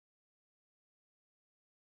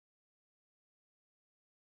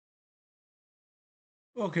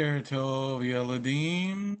Boker Tov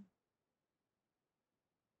Yeladim.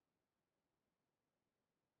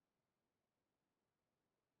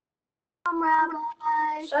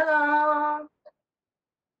 Rabbi. Shalom.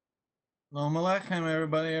 Shalom Aleichem,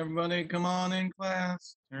 everybody. Everybody, come on in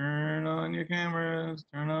class. Turn on your cameras.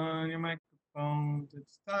 Turn on your microphones.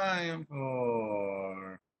 It's time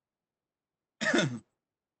for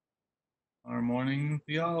our morning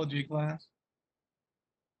theology class.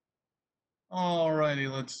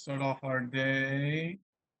 Alrighty, let's start off our day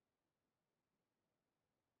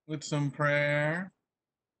with some prayer,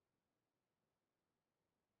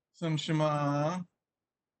 some Shema,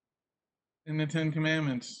 and the Ten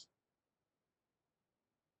Commandments.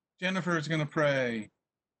 Jennifer is going to pray.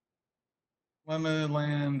 Lemon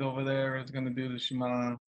Land over there is going to do the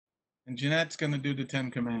Shema. And Jeanette's going to do the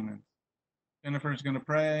Ten Commandments. Jennifer's going to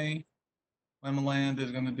pray. Lemon Land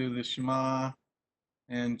is going to do the Shema.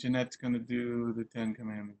 And Jeanette's going to do the Ten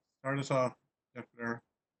Commandments. Start us off, Jennifer.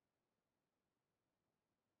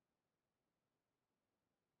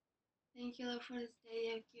 Thank you, Lord, for this day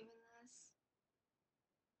you have given us.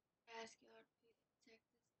 I ask you, Lord, please protect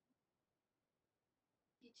us.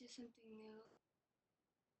 Teach us something new.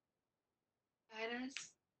 Guide us.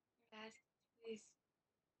 I ask you, please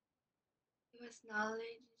give us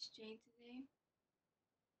knowledge and strength today.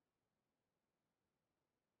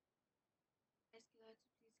 I ask you, Lord, to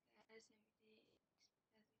please guide us every day.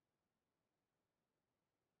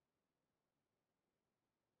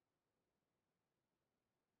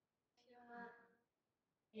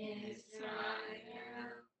 Israel,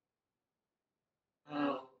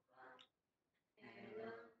 oh,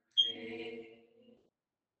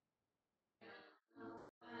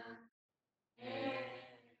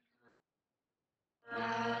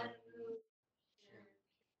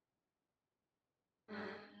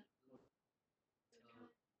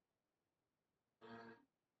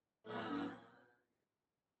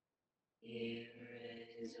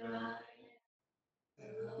 Israel, the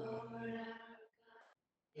Lord our God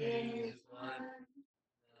is one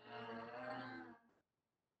God.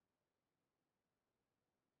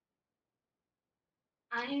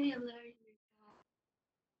 Eine learning God.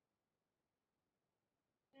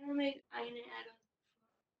 I'm gonna make eine Adam.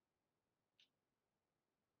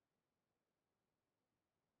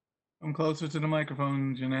 Come closer to the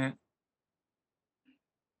microphone, Jeanette.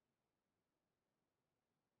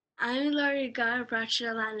 I am the Lord your God, brought you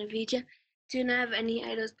to the land of Egypt. Do not have any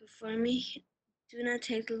idols before me. Do not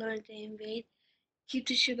take the Lord's name in vain. Keep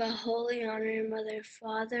the Shabbat holy. Honor your mother and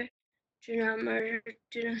father. Do not murder.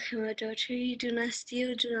 Do not commit adultery. Do not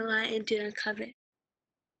steal. Do not lie. And do not covet.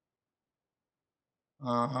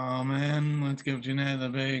 Amen. Let's give Jeanette a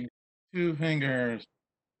big 2 fingers.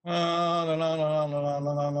 All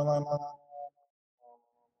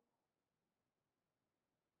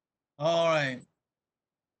right.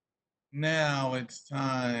 Now it's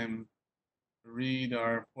time to read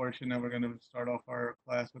our portion that we're going to start off our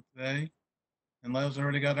class with today. And Lev's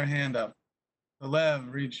already got her hand up. So Lev,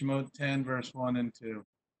 read Shemot 10, verse 1 and 2.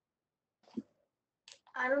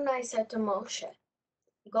 Adonai said to Moshe,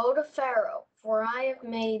 "Go to Pharaoh, for I have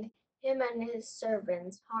made him and his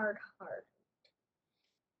servants hard-hearted,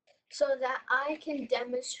 so that I can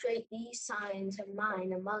demonstrate these signs of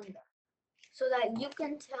mine among them, so that you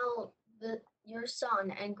can tell your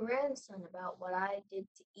son and grandson about what I did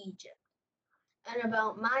to Egypt, and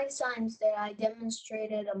about my signs that I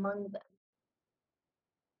demonstrated among them,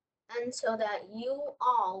 and so that you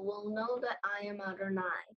all will know that I am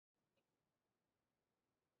Adonai."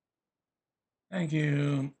 Thank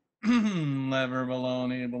you. Lever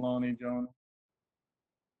bologna, Jonah.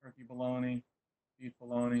 Turkey bologna, beef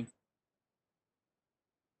bologna.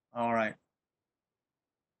 All right.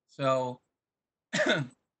 So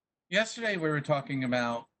yesterday we were talking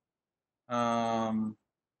about the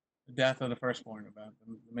death of the firstborn, about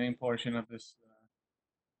the main portion of this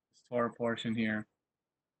Torah portion here.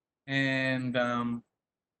 And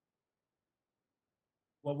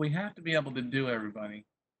what we have to be able to do, everybody,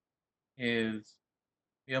 is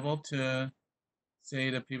be able to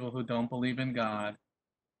say to people who don't believe in God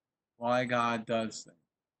why God does things.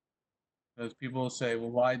 Because people will say,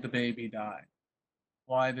 well, why did the baby die?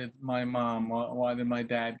 Why did my mom, why did my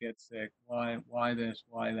dad get sick? Why this,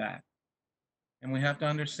 why that? And we have to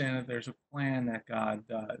understand that there's a plan that God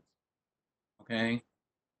does. Okay?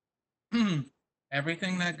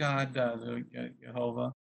 Everything that God does,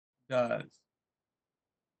 Jehovah does,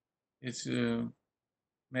 is to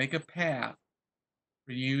make a path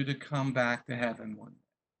for you to come back to heaven one day.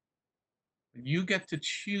 But you get to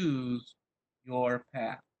choose your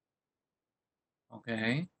path.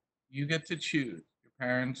 Okay? You get to choose. Your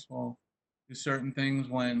parents will do certain things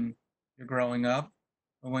when you're growing up,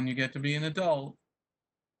 but when you get to be an adult,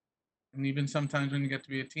 and even sometimes when you get to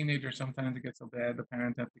be a teenager, sometimes it gets so bad the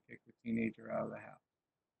parents have to kick the teenager out of the house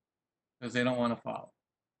because they don't want to follow.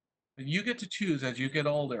 But you get to choose as you get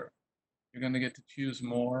older. You're going to get to choose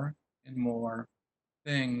more and more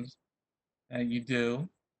things that you do.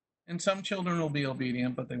 And some children will be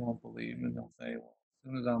obedient, but they won't believe. And they'll say, well, as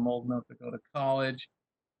soon as I'm old enough to go to college,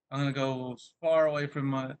 I'm going to go as far away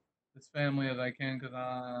from this family as I can because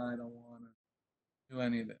I don't want to do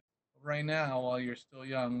any of this. But right now, while you're still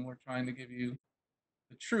young, we're trying to give you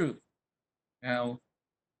the truth. Now,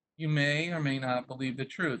 you may or may not believe the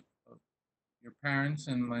truth. But your parents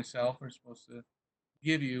and myself are supposed to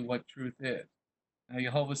give you what truth is. Now,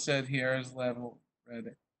 Jehovah said here is level. Read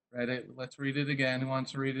it. Read it. Let's read it again. Who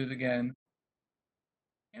wants to read it again?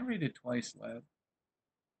 Can't read it twice, Lev.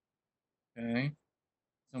 Okay.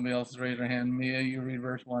 Somebody else has raised their hand. Mia, you read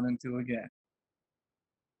verse 1 and 2 again.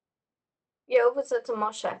 Jehovah said to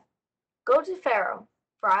Moshe, "Go to Pharaoh,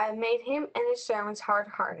 for I have made him and his servants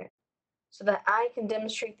hard-hearted, so that I can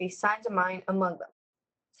demonstrate these signs of mine among them,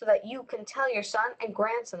 so that you can tell your son and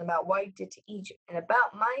grandson about what I did to Egypt, and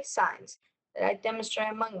about my signs that I demonstrate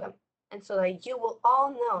among them, and so that you will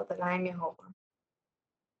all know that I am Jehovah."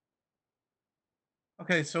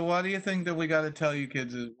 Okay, so why do you think that we got to tell you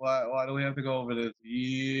kids is why do we have to go over this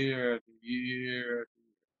year after year after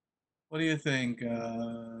year? What do you think,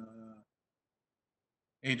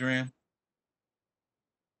 Adrian?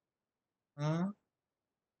 Huh?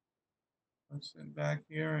 I'm sitting back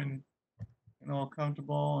here and getting all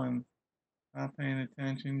comfortable and not paying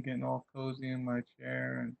attention, getting all cozy in my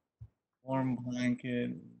chair and warm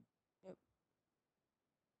blanket. Yep.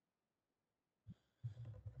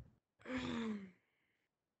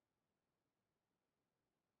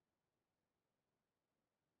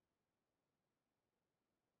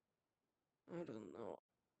 I don't know.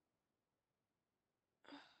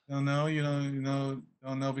 Don't know?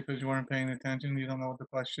 Don't know because you weren't paying attention? You don't know what the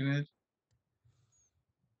question is?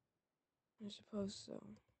 I suppose so.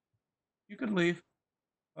 You could leave.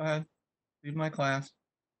 Go ahead. Leave my class.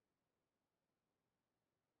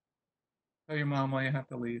 Tell your mom why you have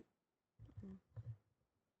to leave.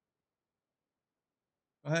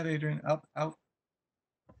 Go ahead, Adrian. Out, out.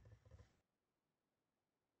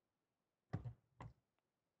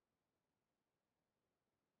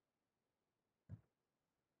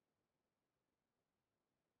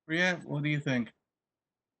 Briette, what do you think?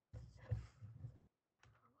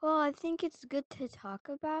 Well, I think it's good to talk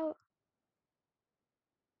about.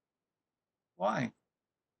 Why?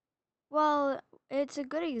 Well, it's a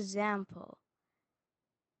good example.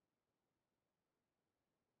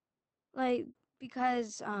 Like,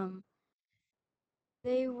 because the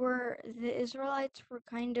Israelites were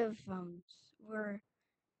kind of were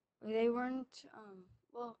they weren't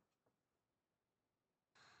well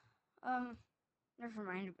um never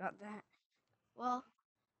mind about that. Well,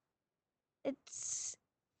 it's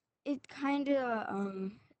it kind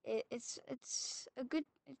of it's a good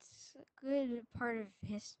part of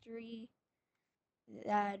history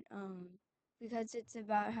that because it's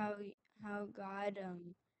about how God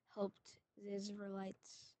helped the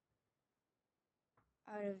Israelites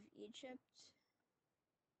out of Egypt.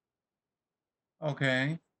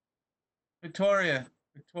 Okay. Victoria.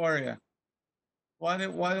 Why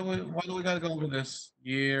do we got to go over this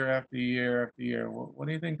year after year after year? What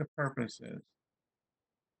do you think the purpose is?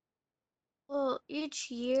 Well,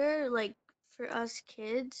 each year, like for us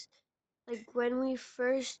kids, like when we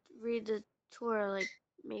first read the Torah, like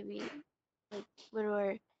maybe like when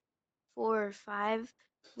we're 4 or 5,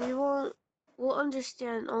 we won't we'll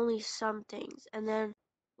understand only some things, and then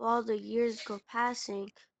while the years go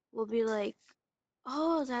passing, we'll be like,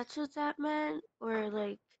 oh, that's what that meant, or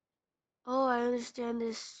like, oh, I understand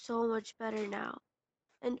this so much better now.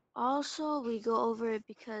 And also we go over it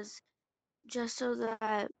because just so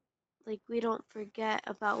that like we don't forget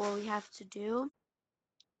about what we have to do,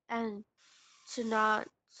 and to not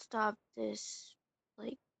stop this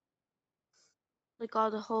like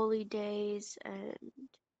all the holy days, and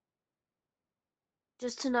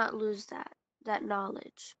just to not lose that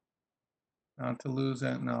knowledge. Not to lose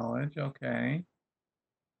that knowledge. Okay.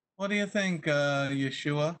 What do you think,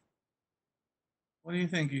 Yeshua? What do you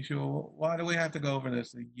think, Yeshua? Why do we have to go over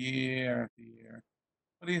this year after year?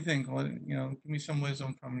 What do you think? Give me some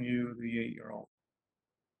wisdom from you, the 8-year-old.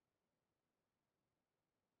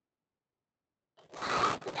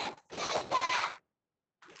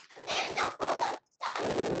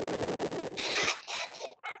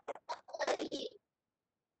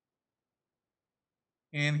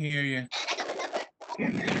 Can't hear you.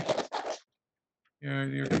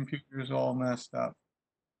 Your computer's all messed up.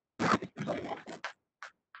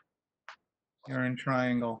 You're in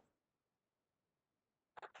triangle.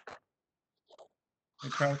 You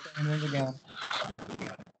try saying it again.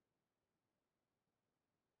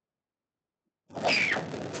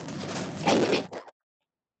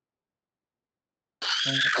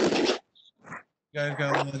 You guys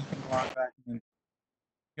gotta log back in. You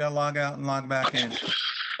gotta log out and log back in.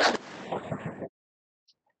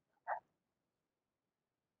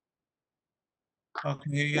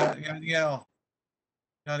 Okay, you gotta yell.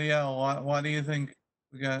 Gotta yell. Why do you think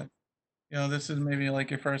we got, this is maybe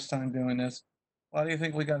like your first time doing this. Why do you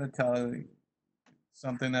think we gotta tell you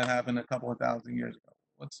something that happened a couple of thousand years ago?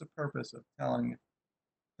 What's the purpose of telling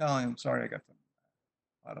him? Sorry, I got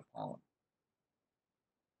a lot of pollen.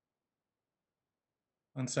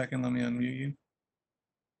 1 second, let me unmute you.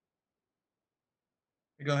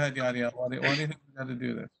 Go ahead, Yadiel. Why do you think we got to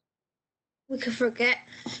do this? We could forget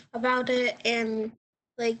about it and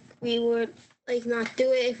like we would like not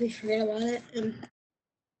do it if we forget about it. And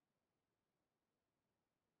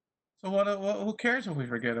So what? Who cares if we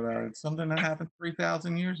forget about it? It's something that happened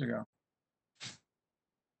 3,000 years ago.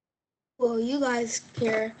 well, you guys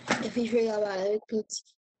care if we forget about it because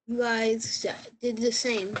you guys did the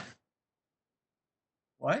same.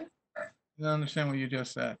 What? I don't understand what you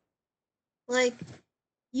just said. Like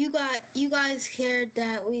you guys cared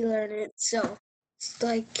that we learn it, so it's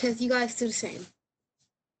like because you guys do the same.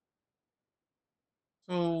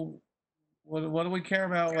 So what do we care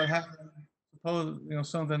about? What happened? Suppose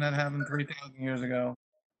something that happened 3,000 years ago.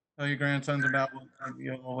 Tell your grandsons about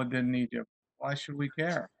what did in Egypt. Why should we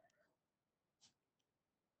care?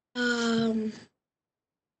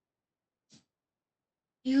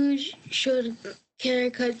 You should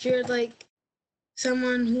care because you're like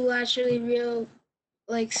someone who actually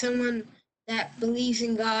like someone that believes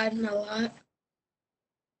in God a lot.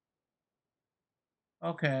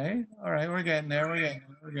 Okay, all right, we're getting there.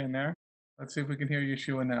 We're getting there. Let's see if we can hear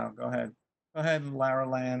Yeshua now. Go ahead, Lara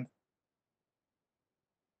Land.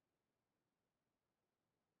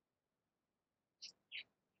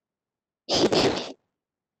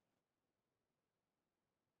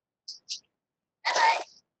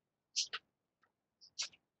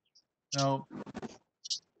 No,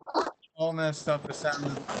 all messed up. The sound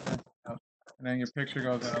is messed up, and then your picture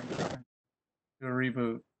goes out. Do a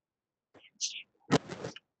reboot.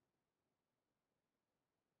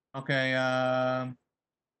 Okay,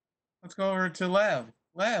 let's go over to Lev.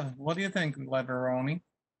 Lev, what do you think, Leveroni?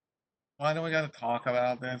 Why do we got to talk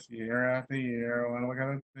about this year after year? Why do we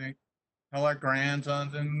got to think, tell our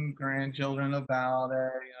grandsons and grandchildren about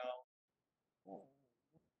it?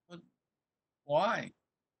 Why?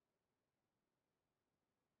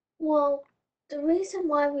 Well, the reason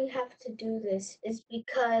why we have to do this is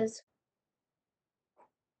because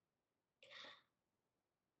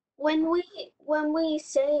when we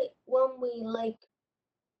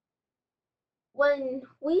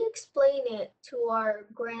explain it to our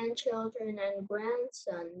grandchildren and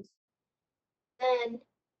grandsons, then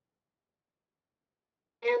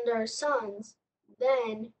and our sons,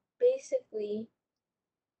 then basically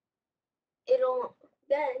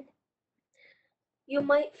then you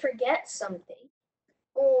might forget something,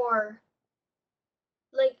 or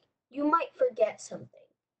like you might forget something,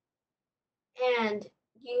 and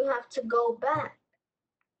you have to go back.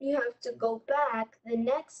 You have to go back the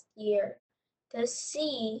next year to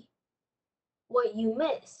see what you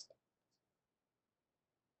missed.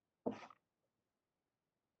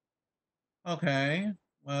 Okay,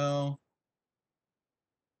 well,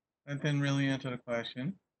 that didn't really answer the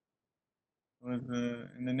question. It was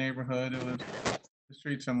in the neighborhood. It was the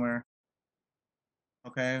street somewhere.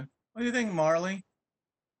 Okay, what do you think, Marley?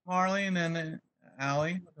 Marley and then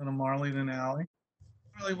Allie. We'll go to Marley, then Allie.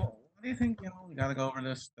 Marley, what do you think? We got to go over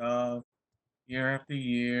this stuff year after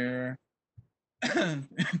year.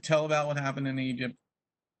 Tell about what happened in Egypt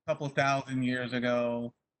a couple thousand years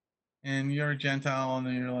ago. And you're a Gentile,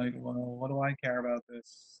 and you're like, well, what do I care about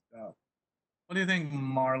this stuff? What do you think,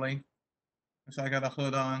 Marley? So I got a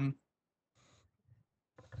hood on.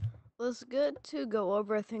 Well, it's good to go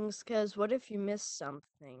over things because what if you miss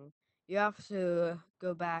something? You have to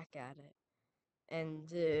go back at it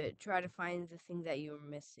and try to find the thing that you're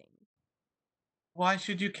missing. Why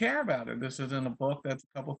should you care about it? This is in a book that's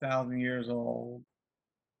a couple thousand years old,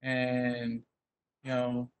 and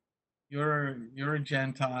you're a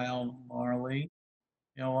Gentile, Marley.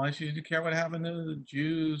 Why should you care what happened to the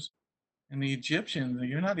Jews and the Egyptians?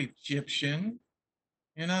 You're not Egyptian.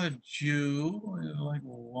 You're not a Jew. Like,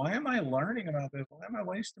 why am I learning about this? Why am I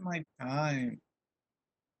wasting my time?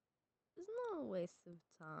 It's not a waste of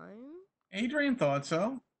time. Adrian thought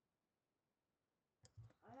so.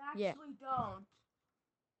 I actually don't.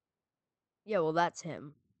 Yeah, well, that's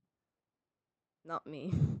him. Not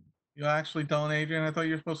me. You actually don't, Adrian? I thought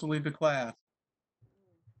you were supposed to leave the class.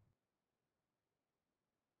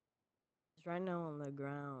 He's right now on the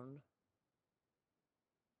ground.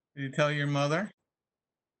 Did you tell your mother?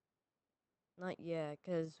 Not yet,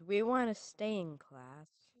 because we want to stay in class.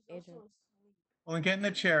 Adrian. Well, then get in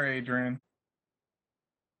the chair, Adrian.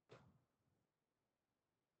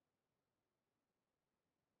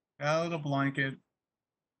 Out of the blanket.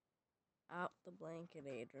 Out the blanket,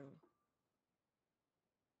 Adrian.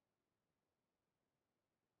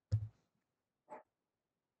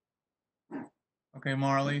 Okay,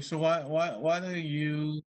 Marley. So why do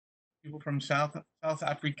you people from South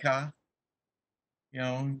Africa,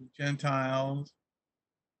 Gentiles,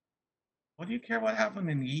 what do you care what happened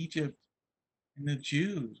in Egypt and the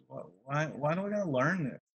Jews? Why do we gotta learn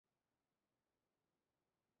this?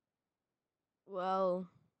 Well,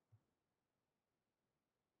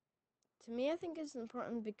 to me, I think it's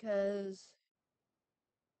important because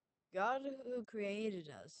God, who created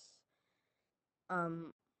us,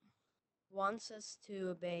 wants us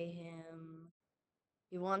to obey Him.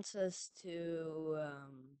 He wants us to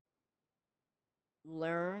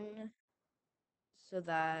learn, so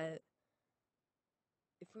that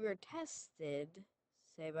if we were tested,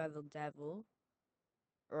 say by the devil,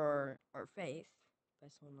 or faith, by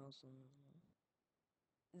someone else,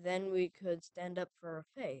 then we could stand up for our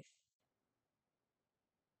faith.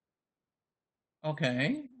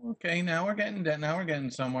 Okay. Now we're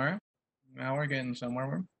getting somewhere. Now we're getting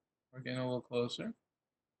somewhere. We're getting a little closer.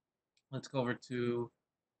 Let's go over to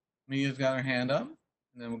Mia's got her hand up,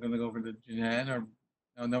 and then we're gonna go over to Jeanette, or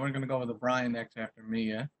no, then we're gonna go over to Brian next after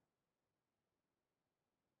Mia.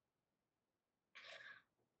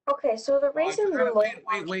 Okay, so the reason the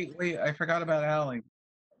Lord Wait! I forgot about Allie.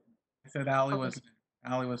 I said Allie Okay.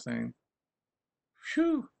 was saying,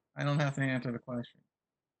 "Phew!" I don't have to answer the question.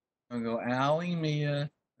 I'm gonna go Allie, Mia,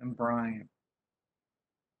 and Brian.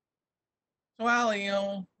 So Allie,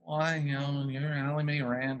 why, you're Allie Mae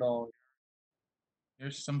Randall. You're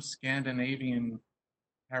some Scandinavian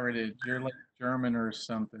heritage. You're like German or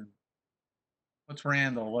something. What's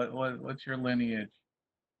Randall? What's your lineage?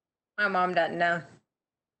 My mom doesn't know.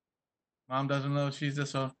 Mom doesn't know. She's a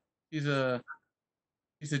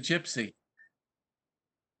gypsy.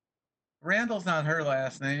 Randall's not her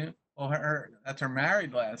last name. Well, that's her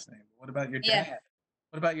married last name. What about your Yeah. dad?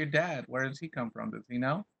 What about your dad? Where does he come from? Does he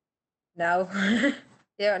know? No.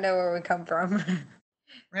 They don't know where we come from.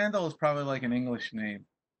 Randall is probably like an English name.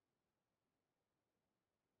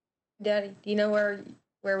 Daddy, do you know where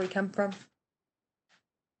we come from?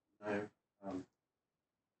 I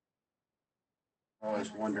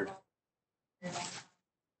always wondered.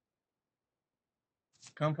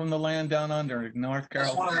 Come from the land down under, North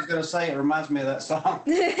That's what I Carolina. was going to say. It reminds me of that song.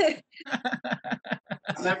 I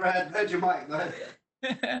never had Vegemite,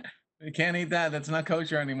 but You can't eat that. That's not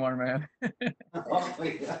kosher anymore, man. oh,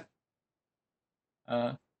 yeah.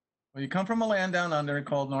 Well, you come from a land down under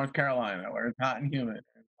called North Carolina, where it's hot and humid,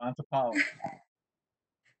 and lots of pollen.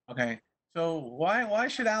 Okay, so why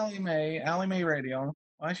should Allie Mae Radio,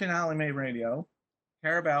 why should Allie Mae Radio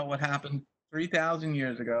care about what happened 3,000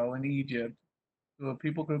 years ago in Egypt to a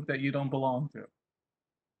people group that you don't belong to?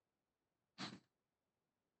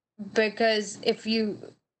 because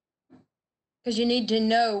you need to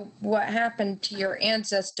know what happened to your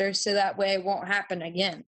ancestors so that way it won't happen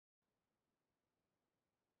again.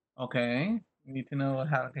 Okay, you need to know what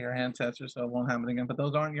happened to your ancestors so it won't happen again, but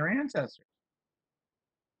those aren't your ancestors.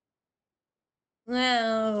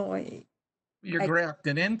 Well, You're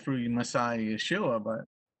grafted in through Messiah Yeshua, but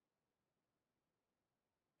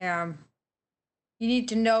you need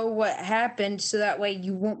to know what happened so that way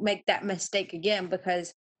you won't make that mistake again,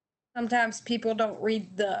 because sometimes people don't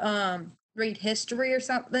read history or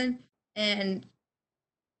something and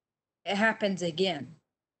it happens again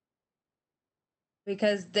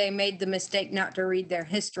because they made the mistake not to read their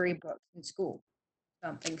history books in school.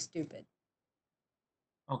 Something stupid.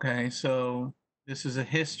 okay, so this is a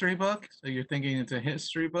history book? So you're thinking it's a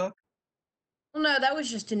history book? Well, no, that was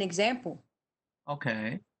just an example.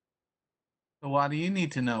 Okay. So why do you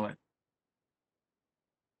need to know it?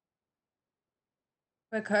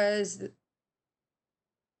 Because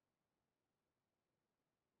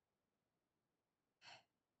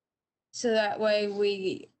so that way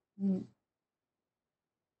we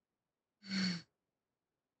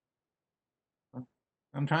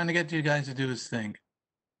I'm trying to get you guys to do is think.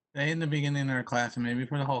 Say in the beginning of our class, and maybe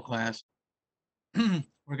for the whole class,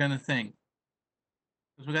 we're going to think.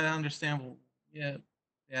 Because we got to understand, well, yeah,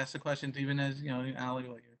 ask the questions even as, Allie,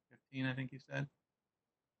 what, you're 15, I think you said?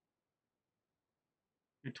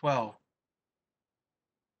 You're 12.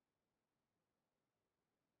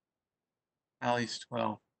 Allie's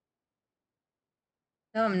 12.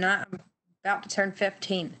 No, I'm not. I'm about to turn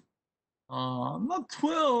 15. I'm not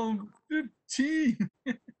 12, 15.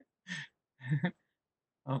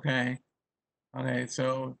 Okay. Okay,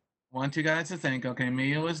 so I want you guys to think, okay,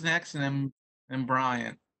 Mia was next and then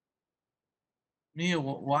Brian. Mia,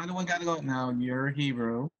 why do we gotta go now? You're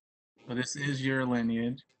Hebrew, so this is your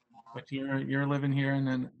lineage, but you're living here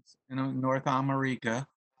in North America.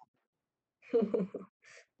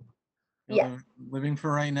 Yeah. Living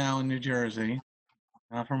for right now in New Jersey,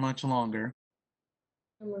 not for much longer.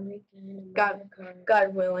 God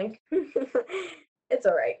willing. It's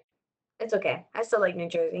all right. It's okay. I still like New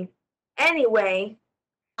Jersey. Anyway,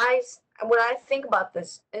 what I think about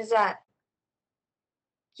this is that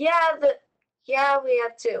we have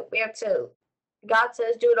to. God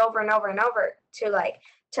says do it over and over and over to like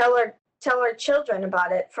tell our children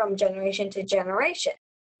about it from generation to generation.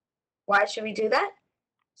 Why should we do that?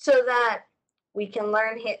 So that we can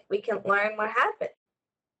learn what happened.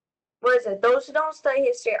 What is it? Those who don't study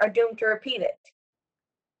history are doomed to repeat it.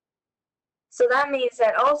 So that means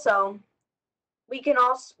that also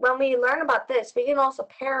when we learn about this, we can also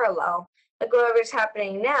parallel like whatever's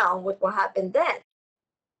happening now with what happened then.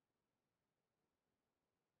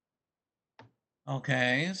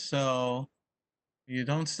 Okay, so you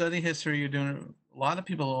don't study history, you're doing a lot of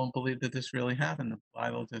people don't believe that this really happened. The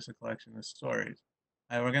Bible is just a collection of stories.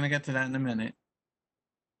 All right, we're gonna get to that in a minute.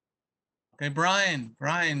 Okay, Brian,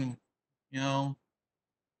 why do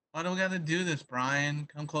we gotta do this, Brian?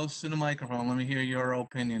 Come close to the microphone. Let me hear your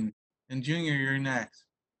opinion. And Junior, you're next.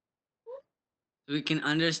 So we can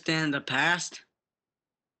understand the past.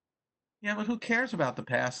 Yeah, but who cares about the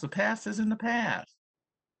past? The past is in the past.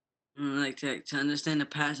 Like to understand the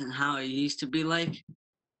past and how it used to be like.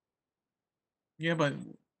 Yeah, but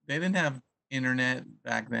they didn't have internet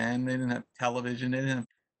back then. They didn't have television. They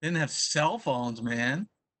didn't have cell phones, man.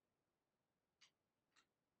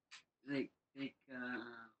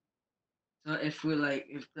 So if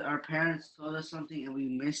our parents told us something and we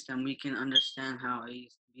missed them, we can understand how it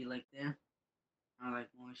used to be like there. How like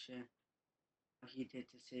Moshe, what he did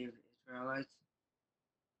to save the Israelites.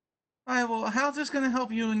 All right, well, how's this gonna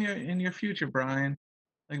help you in your future, Brian?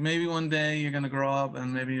 Like maybe one day you're gonna grow up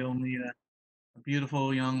and maybe you'll meet a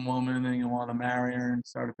beautiful young woman and you want to marry her and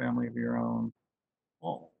start a family of your own.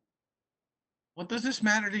 Well, what does this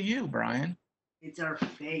matter to you, Brian? It's our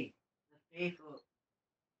faith. The faith will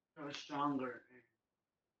grow stronger.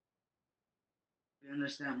 And we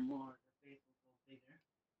understand more. The faith will go bigger.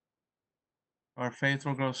 Our faith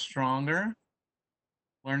will grow stronger.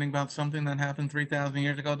 Learning about something that happened 3,000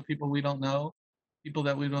 years ago to people we don't know, people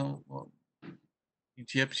that we don't, well,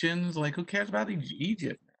 Egyptians. Like, who cares about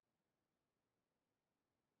Egypt?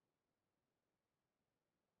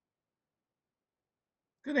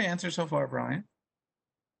 Good answer so far, Brian.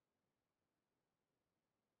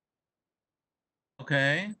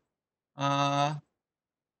 Okay. Uh,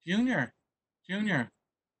 Junior,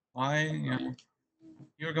 why,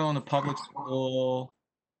 you were going to public school.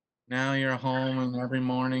 Now you're home, and every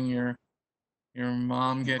morning your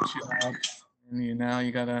mom gets you up, and now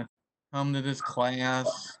you gotta come to this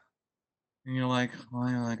class, and you're like,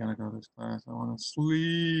 why am I gotta go to this class? I want to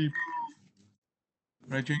sleep.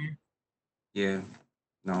 Right, Junior? Yeah,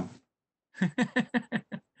 no.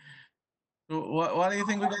 So why do you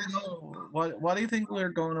think we gotta go? Why do you think we're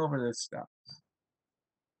going over this stuff?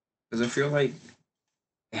 Because I feel like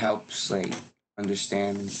it helps like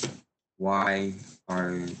understand why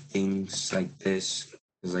are things like this.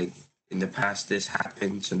 Because like in the past this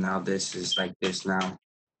happened, so now this is like this now.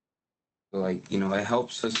 So like, it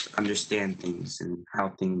helps us understand things and how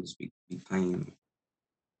things became.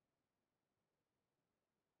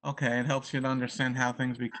 Okay, it helps you to understand how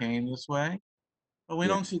things became this way. But we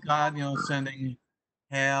Yeah. don't see God, sending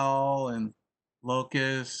hail and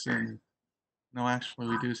locusts and no, actually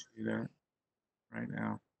we do see that right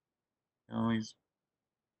now. He's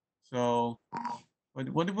so what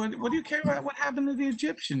do you care about what happened to the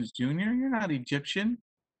Egyptians, Junior? You're not Egyptian.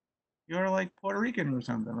 You're like Puerto Rican or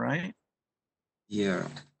something, right? Yeah.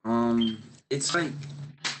 It's like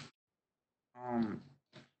um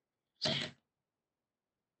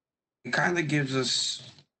it kind of gives us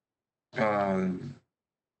um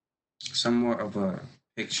somewhat of a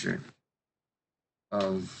picture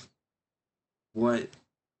of what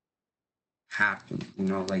happened,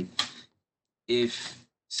 like if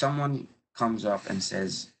someone comes up and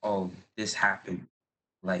says, "Oh, this happened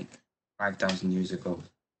like 5,000 years ago,"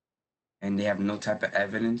 and they have no type of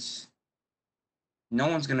evidence, no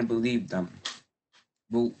one's going to believe them.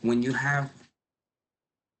 But when you have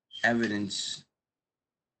evidence,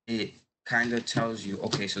 it kind of tells you,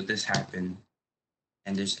 okay, so this happened,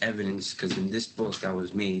 and there's evidence because in this book that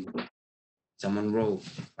was made, someone wrote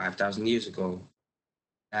 5,000 years ago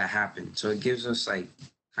that happened. So it gives us like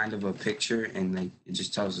kind of a picture, and like it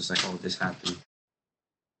just tells us like, oh, this happened.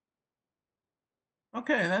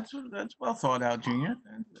 Okay, that's well thought out, Junior.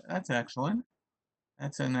 That's excellent.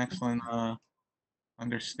 That's an excellent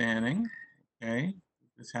understanding. Okay,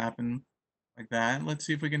 this happened like that. Let's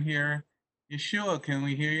see if we can hear Yeshua. Can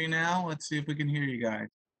we hear you now? Let's see if we can hear you guys.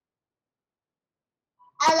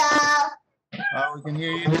 Hello. Oh, we can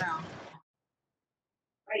hear you now.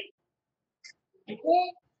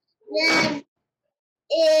 Then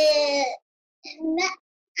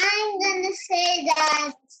I'm gonna say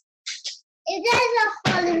that if there's a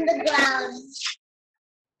hole in the ground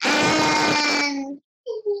and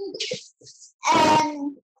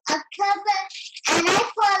a cover and I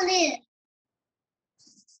fall in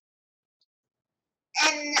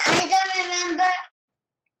and I don't remember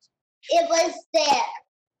it was there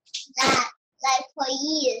that like for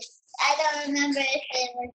years. I don't remember if it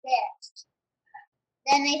was there.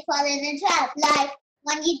 Then I fall in a trap like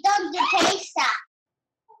when you dug the pizza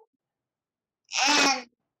and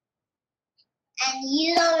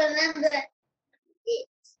you don't remember it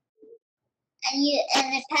and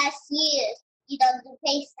the past years you don't do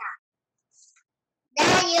pizza.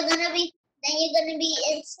 Then you're gonna be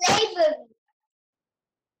in slavery.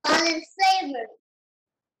 All in slavery.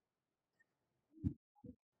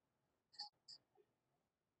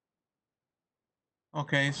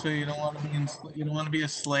 Okay, so you don't want to be you don't want to be a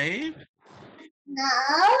slave? No,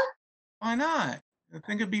 Why not? I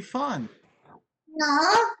think it'd be fun.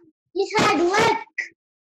 no. It's hard work.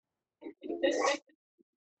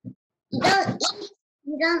 You don't eat.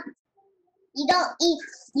 You don't eat.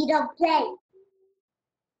 You don't play.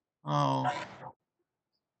 Oh.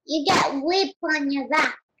 You get whip on your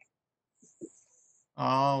back.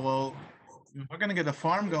 Oh, well, we're gonna get a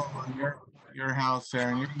farm going on your house there,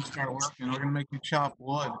 and you're gonna start working. We're gonna make you chop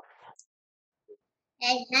wood.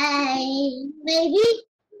 Hey, maybe.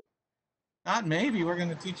 Not maybe. We're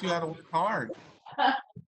gonna teach you how to work hard.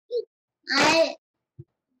 I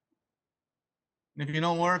And if you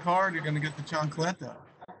don't work hard, you're gonna get the chancleta.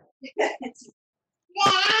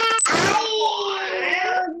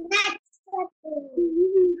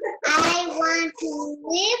 I want to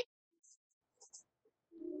live.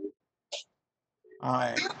 All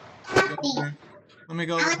right. Let me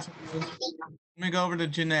go over to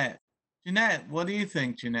Jeanette. Jeanette, what do you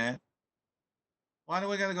think, Jeanette? Why do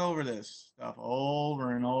we gotta go over this stuff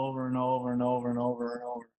over and over and over and over and over and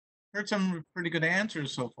over? Heard some pretty good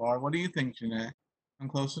answers so far. What do you think, Jeanette? I'm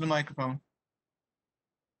close to the microphone.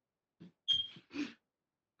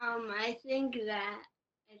 I think that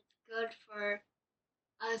it's good for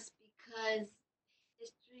us because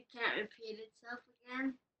history can't repeat itself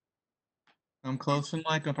again. I'm close to the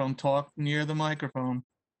microphone. Talk near the microphone.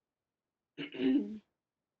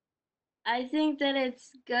 I think that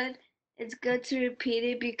it's good. It's good to repeat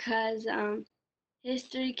it because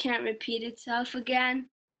history can't repeat itself again.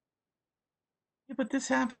 Yeah, but this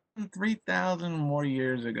happened 3,000 more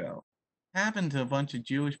years ago. Happened to a bunch of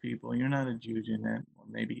Jewish people. You're not a Jew, Jeanette. Well,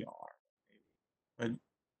 maybe you are. But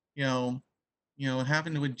you know, it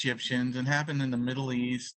happened to Egyptians and happened in the Middle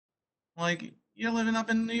East. Like, you're living up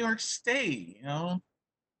in New York State,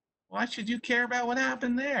 Why should you care about what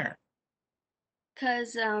happened there?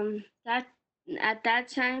 Because that at that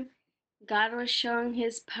time, God was showing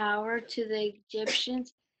His power to the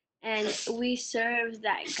Egyptians, and we serve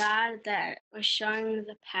that God that was showing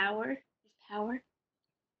the power. His power.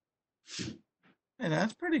 Hey,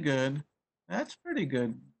 that's pretty good. That's pretty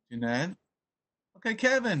good, Jeanette. Okay,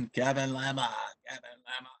 Kevin. Kevin Lama.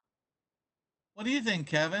 What do you think,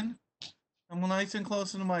 Kevin? Come nice and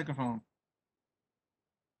close to the microphone.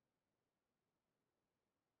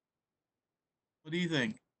 What do you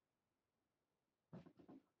think?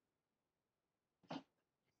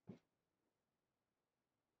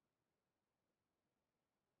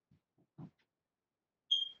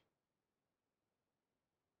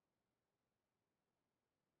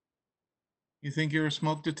 You think you're a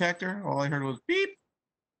smoke detector? All I heard was beep.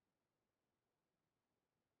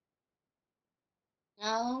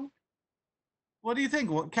 No. What do you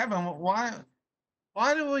think? Kevin, why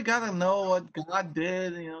do we gotta know what God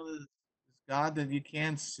did? This God that you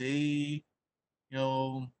can't see. He's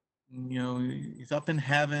up in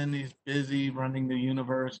heaven. He's busy running the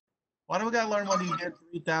universe. Why do we gotta learn what he did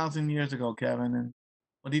 3,000 years ago, Kevin?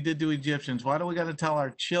 what he did to Egyptians. Why do we got to tell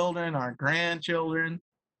our children, our grandchildren?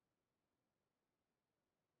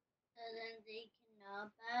 So then they can know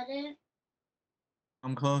about it.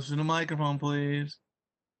 Come close to the microphone, please.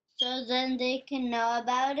 So then they can know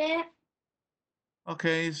about it.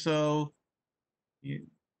 Okay, so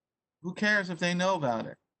who cares if they know about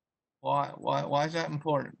it? Why is that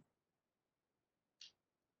important?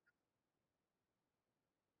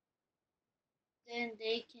 Then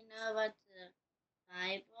they can know about the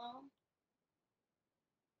Bible.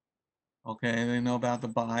 Okay, they know about the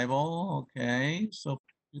Bible. Okay, so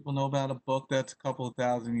people know about a book that's a couple of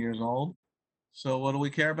thousand years old. So what do we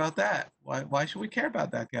care about that? Why should we care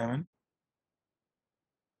about that, Kevin?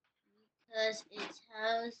 Because it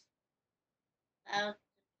tells about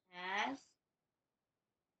the past.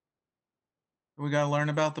 We got to learn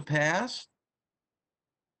about the past.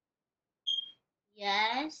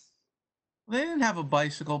 Yes. They didn't have a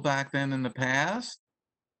bicycle back then in the past.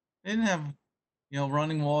 They didn't have,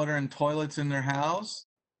 running water and toilets in their house.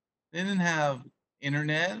 They didn't have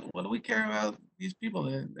internet. What do we care about these people?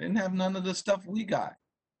 They didn't have none of the stuff we got.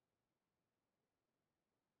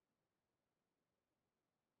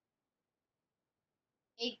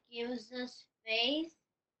 It gives us faith.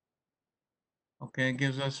 Okay, it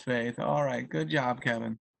gives us faith. All right, good job,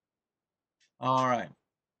 Kevin. All right.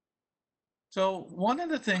 So one of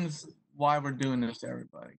the things why we're doing this to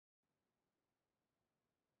everybody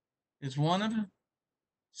is one of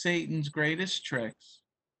Satan's greatest tricks,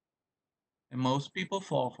 and most people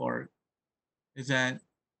fall for it, is that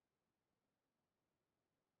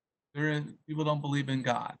people don't believe in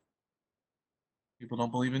God. People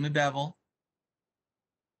don't believe in the devil.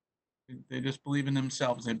 They just believe in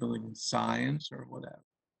themselves. They believe in science or whatever.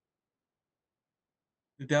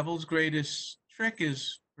 The devil's greatest trick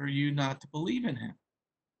is for you not to believe in him.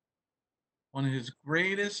 One of his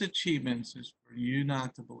greatest achievements is for you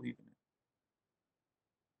not to believe in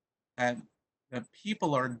him. That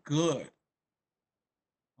people are good.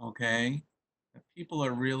 Okay? That people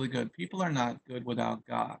are really good. People are not good without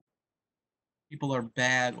God. People are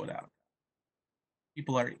bad without God.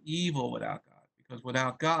 People are evil without God. Because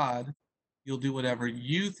without God, you'll do whatever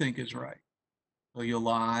you think is right. So you'll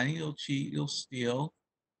lie, you'll cheat, you'll steal,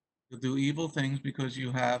 you'll do evil things because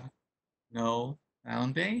you have no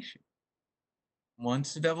foundation.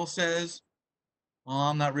 Once the devil says, well,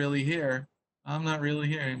 I'm not really here, I'm not really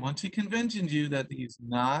here. Once he convinces you that he's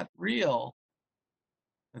not real,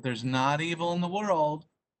 that there's not evil in the world,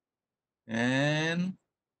 then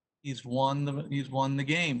he's won the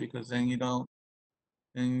game, because then you don't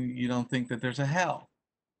think that there's a hell.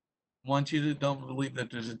 Once you don't believe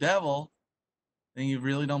that there's a devil, then you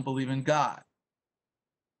really don't believe in God.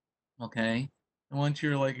 Okay? And once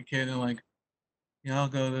you're like a kid and like, yeah, I'll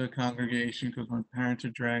go to the congregation because my parents are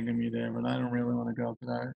dragging me there, but I don't really want to go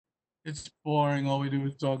because it's boring. All we do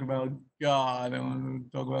is talk about God. I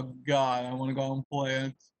want to talk about God. I want to go out and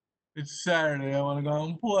play. It's Saturday. I want to go out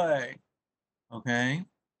and play. Okay?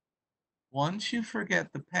 Once you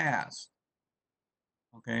forget the past,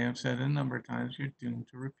 okay, I've said it a number of times, you're doomed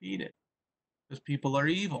to repeat it. Because people are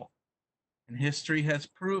evil. And history has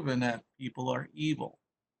proven that people are evil.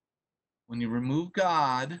 When you remove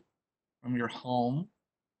God from your home,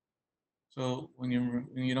 so when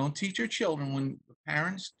you don't teach your children, when the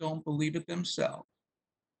parents don't believe it themselves,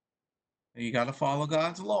 you got to follow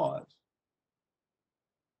God's laws,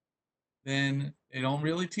 then they don't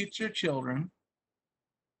really teach their children,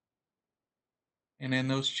 and then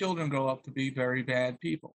those children grow up to be very bad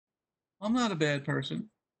people. I'm not a bad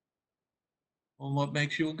person. Well, what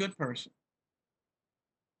makes you a good person?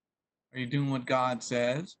 Are you doing what God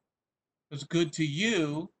says? Because good to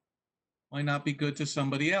you might not be good to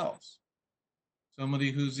somebody else.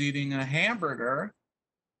 Somebody who's eating a hamburger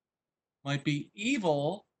might be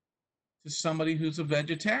evil to somebody who's a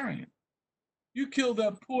vegetarian. You killed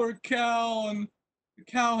that poor cow, and the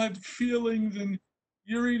cow had feelings, and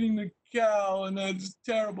you're eating the cow, and that's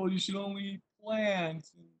terrible. You should only eat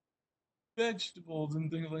plants and vegetables and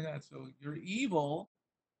things like that. So you're evil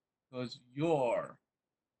because you're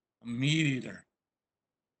a meat eater.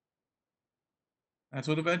 That's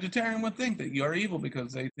what a vegetarian would think, that you're evil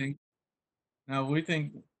because they think. Now we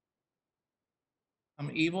think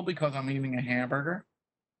I'm evil because I'm eating a hamburger.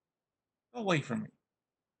 Go away from me.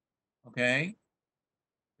 Okay?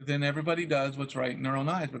 But then everybody does what's right in their own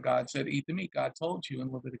eyes. But God said, eat the meat. God told you in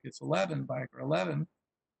Leviticus 11, Micah 11,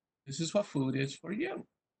 this is what food is for you.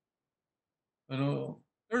 But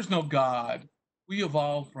there's no God. We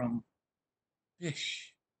evolved from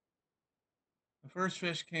fish. The first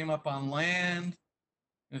fish came up on land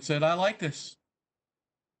and said, I like this.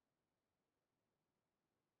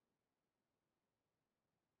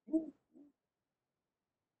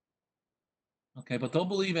 Okay, but they'll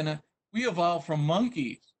believe in it. We evolved from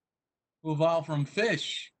monkeys, who evolved from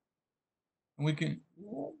fish. And we can,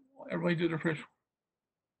 everybody do the fish.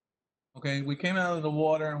 Okay, we came out of the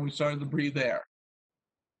water and we started to breathe air.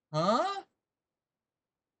 Huh?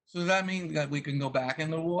 So does that mean that we can go back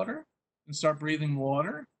in the water and start breathing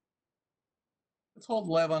water? Let's hold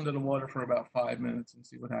Lev under the water for about 5 minutes and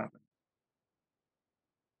see what happens.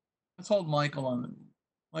 Let's hold Michael under.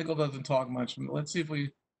 Michael doesn't talk much. Let's see if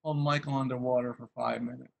we hold Michael underwater for 5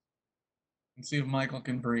 minutes and see if Michael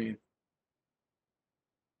can breathe.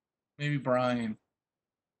 Maybe Brian.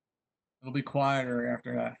 It'll be quieter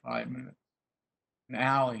after that 5 minutes. And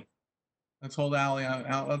Allie. Let's hold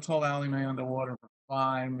Allie Mae underwater for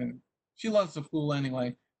 5 minutes. She loves the pool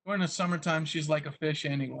anyway. During the summertime, she's like a fish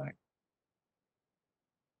anyway.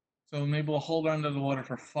 So maybe we'll hold her under the water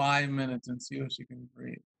for 5 minutes and see if she can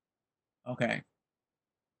breathe. Okay.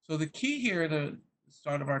 So the key here to the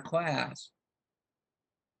start of our class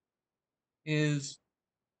is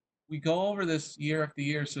we go over this year after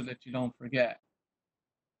year so that you don't forget.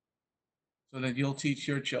 So that you'll teach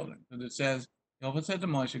your children. Because it says, Jehovah said to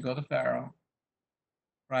Moshe, go to Pharaoh,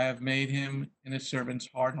 for I have made him and his servants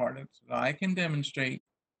hard-hearted, so that I can demonstrate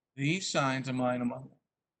these signs of mine among them,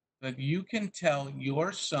 so that you can tell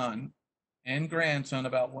your son and grandson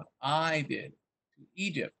about what I did to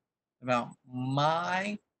Egypt, about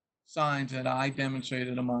my signs that I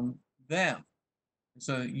demonstrated among them, and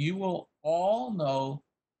so that you will all know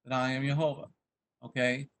that I am Jehovah.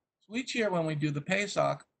 Okay? So each year when we do the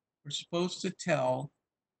Pesach, we're supposed to tell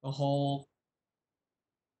the whole,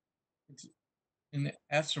 in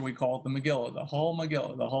Esther we call it the Megillah, the whole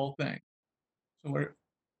Megillah, the whole thing. So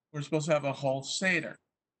we're supposed to have a whole Seder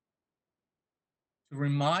to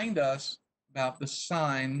remind us about the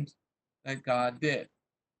signs that God did,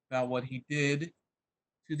 about what he did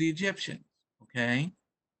to the Egyptians, okay?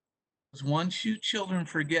 Because once you children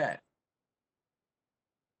forget,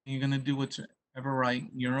 you're going to do what's ever right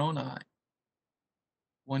in your own eye.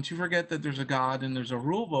 Once you forget that there's a God and there's a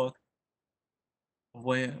rule book,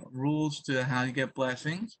 rules to how you get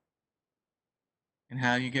blessings and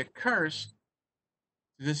how you get cursed,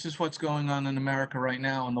 this is what's going on in America right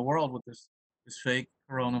now in the world with this fake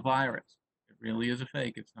coronavirus. It really is a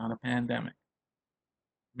fake. It's not a pandemic.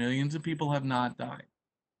 Millions of people have not died.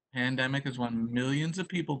 Pandemic is when millions of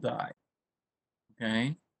people die.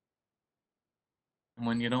 Okay? And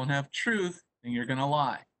when you don't have truth, then you're going to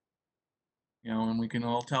lie. You know, and we can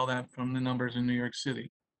all tell that from the numbers in New York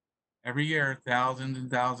City. Every year, thousands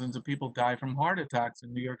and thousands of people die from heart attacks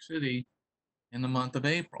in New York City in the month of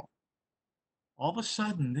April. All of a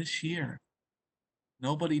sudden, this year,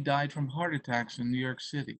 nobody died from heart attacks in New York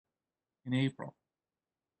City in April.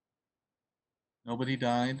 Nobody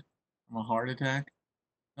died from a heart attack.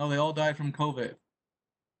 No, they all died from COVID.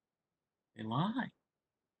 They lie.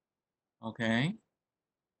 Okay?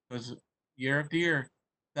 Because year after year,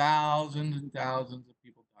 thousands and thousands of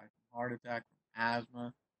people die from heart attack, from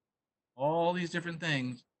asthma, all these different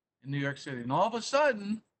things in New York City. And all of a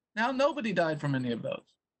sudden, now nobody died from any of those.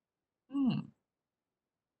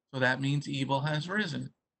 So that means evil has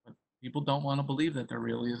risen. But people don't want to believe that there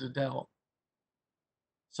really is a devil.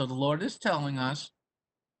 So the Lord is telling us,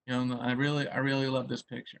 you know, I really love this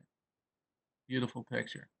picture. Beautiful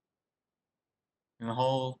picture. And the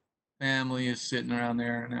whole family is sitting around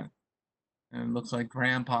there, and it looks like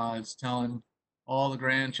Grandpa is telling all the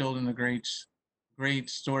grandchildren a great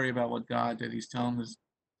story about what God did. He's telling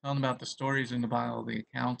about the stories in the Bible, the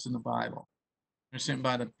accounts in the Bible. They're sitting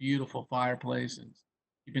by the beautiful fireplace and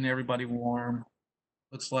keeping everybody warm.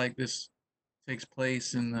 Looks like this takes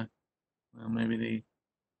place in the, well, maybe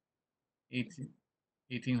the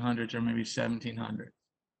 1800s or maybe 1700s.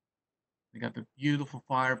 They got the beautiful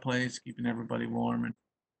fireplace keeping everybody warm, and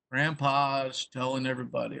Grandpa's telling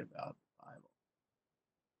everybody about the Bible.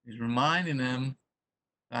 He's reminding them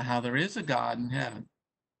about how there is a God in heaven.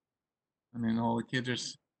 I mean, all the kids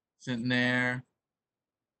are sitting there,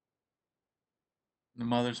 and the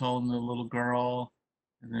mother's holding the little girl,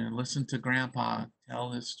 and they're listening to Grandpa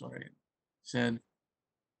tell his story. He said,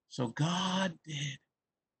 so God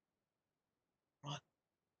brought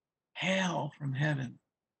hail from heaven.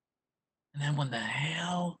 And then when the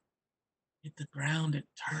hail hit the ground, it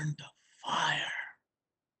turned to fire.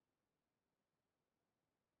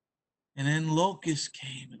 And then locusts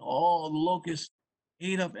came, and all the locusts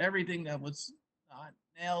ate up everything that was not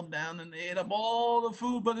nailed down, and they ate up all the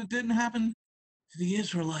food, but it didn't happen to the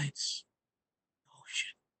Israelites. Oh,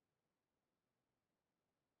 shit.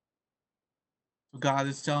 So God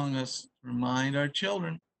is telling us to remind our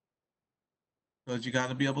children, because you got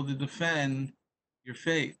to be able to defend your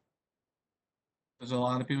faith. Because a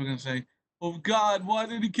lot of people are going to say, Oh God, why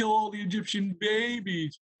did he kill all the Egyptian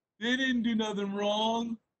babies? They didn't do nothing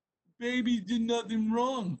wrong. Babies did nothing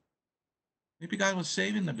wrong. Maybe God was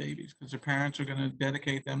saving the babies because their parents were going to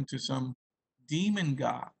dedicate them to some demon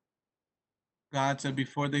god. God said,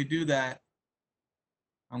 before they do that,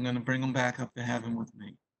 I'm going to bring them back up to heaven with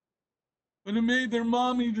me. But it made their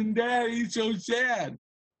mommies and daddies so sad.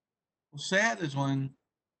 Well, sad is when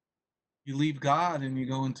you leave God and you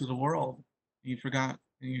go into the world. And you forgot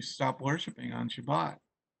and you stop worshiping on Shabbat.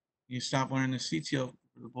 You stop wearing the tzitzit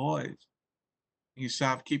for the boys. And you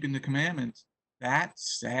stop keeping the commandments.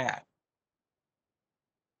 That's sad.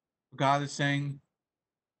 God is saying,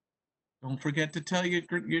 don't forget to tell your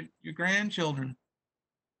grandchildren.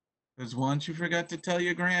 Because once you forget to tell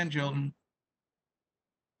your grandchildren,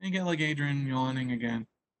 you get like Adrian yawning again.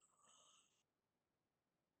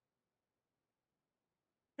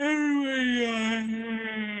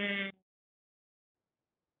 Everybody,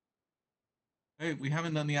 hey, we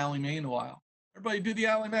haven't done the Ally Mae in a while. Everybody do the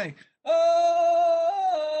Ally Mae. Oh!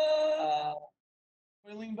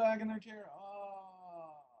 We lean back in their chair.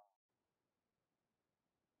 Oh!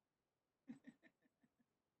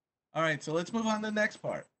 All right, so let's move on to the next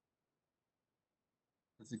part.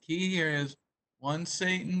 Because the key here is once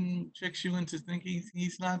Satan tricks you into thinking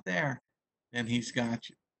he's not there, then he's got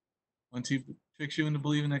you. Once he tricks you into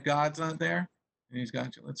believing that God's not there, then he's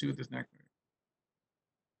got you. Let's see what this next one is.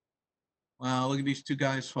 Wow, look at these two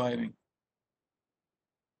guys fighting.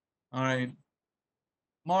 All right.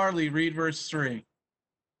 Marley, read verse 3.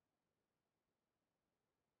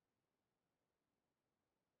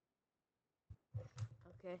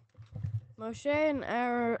 Okay. Moshe and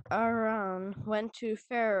Aaron went into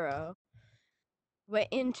Pharaoh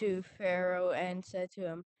and said to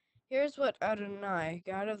him, "Here's what Adonai,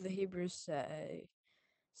 God of the Hebrews,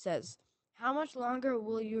 says. How much longer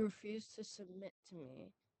will you refuse to submit to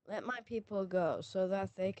me? Let my people go so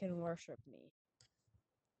that they can worship me."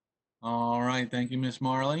 All right. Thank you, Miss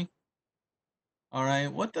Marley. All right.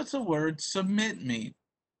 What does the word submit mean?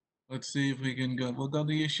 Let's see if we can go. We'll go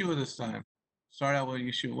to Yeshua this time. Start out with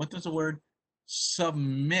Yeshua. What does the word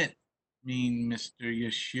submit mean, Mr.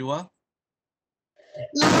 Yeshua?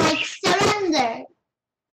 Like surrender.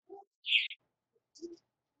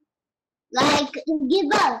 Like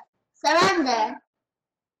give up. Surrender.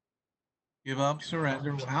 Give up,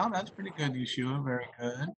 surrender. Wow, that's pretty good, Yeshua. Very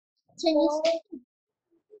good.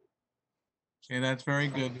 Okay, that's very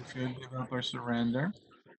good. Yeshua, give up or surrender.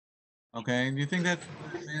 Okay, do you think that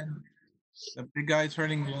the big guy's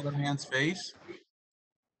hurting the other man's face?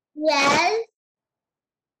 Yes.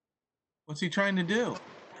 What's he trying to do?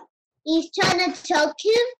 He's trying to choke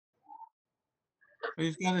him.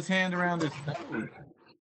 He's got his hand around his nose.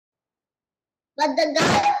 But the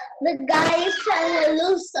guy is trying to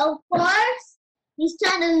lose so force. He's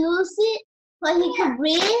trying to lose it, but he could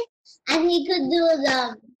breathe and he could do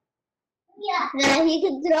he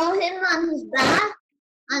could throw him on his back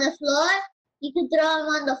on the floor. He could throw him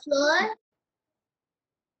on the floor.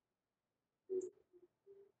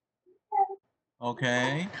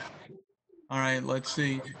 Okay. All right, let's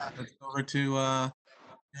see. Let's go over to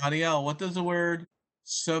Yadiel. What does the word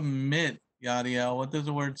submit, Yadiel? What does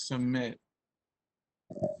the word submit?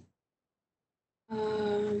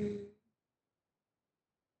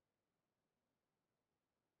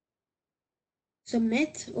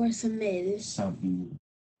 Submit or submit?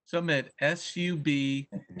 Submit. S-U-B-M-I-T.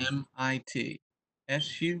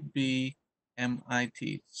 S-U-B-M-I-T.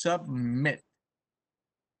 Submit.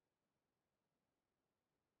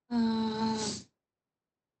 I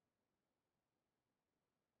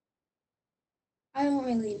don't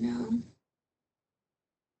really know.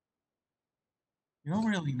 You don't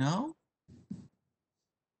really know?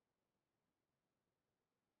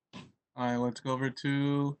 All right, let's go over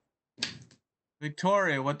to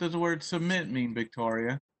Victoria. What does the word submit mean,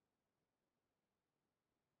 Victoria?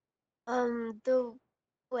 The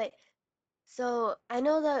wait. So I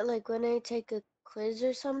know that like when I take a quiz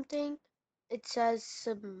or something, it says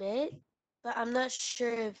submit, but I'm not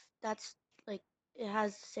sure if that's like it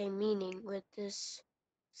has the same meaning with this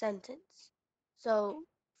sentence. So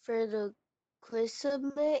for the quiz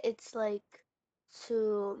submit, it's like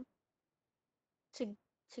to to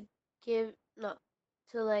to give no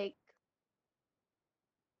to like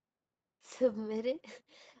submit it.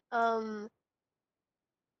 Um,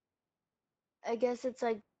 I guess it's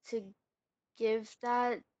like to give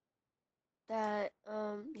that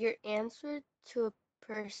your answer to a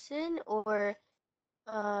person or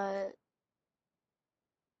uh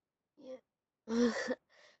yeah.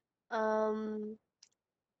 um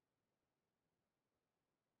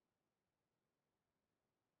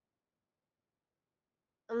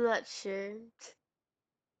I'm not sure.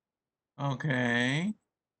 Okay.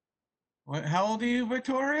 How old are you,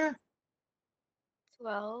 Victoria?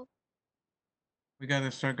 12. We got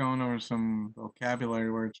to start going over some vocabulary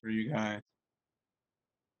words for you guys.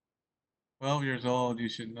 12 years old, you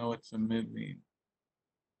should know what submit means.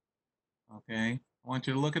 Okay? I want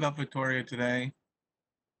you to look it up, Victoria, today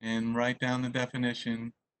and write down the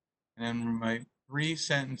definition and then write 3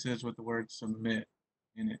 sentences with the word submit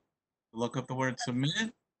in it. Look up the word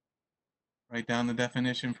submit, write down the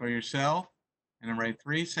definition for yourself, and then write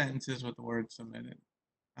 3 sentences with the word submitted.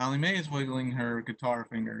 Allie Mae is wiggling her guitar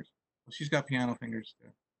fingers. Well, she's got piano fingers too.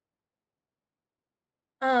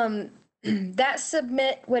 That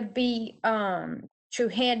submit would be to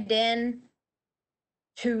hand in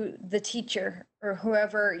to the teacher or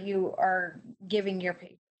whoever you are giving your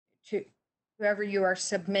paper to, whoever you are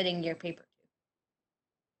submitting your paper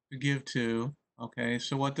To give to. Okay,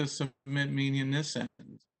 so what does submit mean in this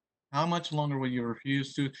sentence? How much longer will you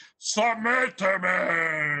refuse to submit to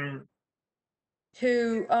me?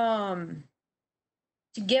 To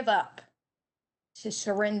give up, to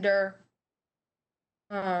surrender,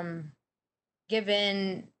 give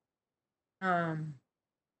in,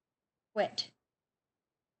 quit.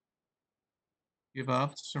 Give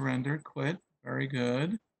up, surrender, quit. Very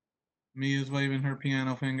good. Mia's waving her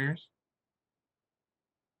piano fingers.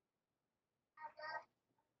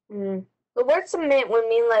 The word submit would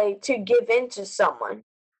mean like to give in to someone.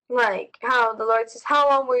 Like how the Lord says, how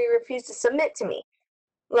long will you refuse to submit to me?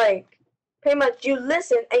 Like, pretty much you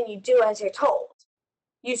listen and you do as you're told.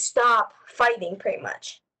 You stop fighting, pretty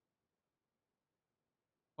much.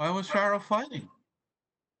 Why was Pharaoh fighting?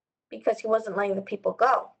 Because he wasn't letting the people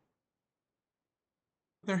go.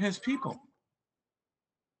 They're his people.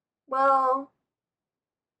 Well,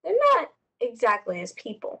 they're not exactly his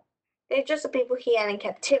people. They're just the people he had in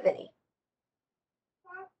captivity.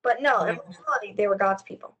 But no, in reality, they were God's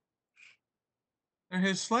people. They're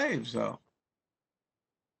his slaves, though.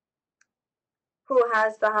 Who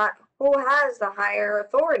has the higher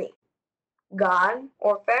authority? God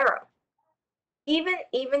or Pharaoh? Even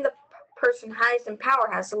the person highest in power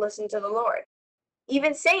has to listen to the Lord.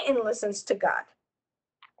 Even Satan listens to God.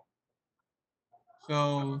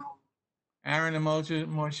 So Aaron and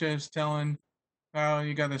Moshe is telling Pharaoh,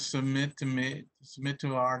 you got to submit to me, submit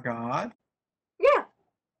to our God. Yeah.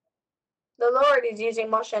 The Lord is using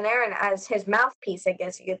Moshe and Aaron as his mouthpiece, I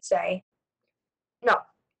guess you could say. No,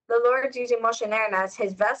 the Lord's using Moshe and Aaron as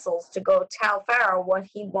his vessels to go tell Pharaoh what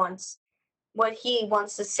he wants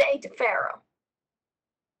to say to Pharaoh.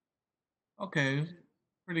 Okay,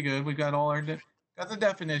 pretty good. We got got the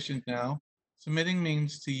definitions now. Submitting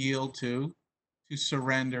means to yield to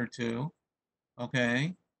surrender to.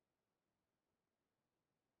 Okay.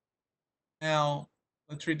 Now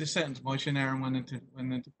let's read the sentence. Moshe and Aaron went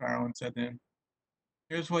into Pharaoh and said to him,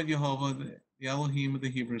 "Here's what Jehovah, the Elohim of the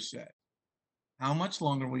Hebrews said. How much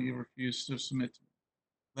longer will you refuse to submit to me?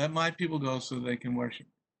 Let my people go so they can worship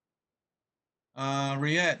me."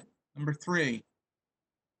 Riet, number 3.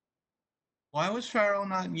 Why was Pharaoh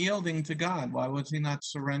not yielding to God? Why was he not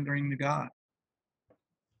surrendering to God?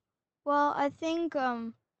 Well, I think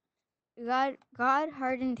God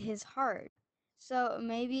hardened his heart. So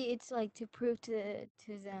maybe it's like to prove to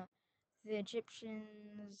the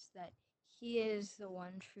Egyptians that he is the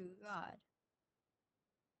one true God.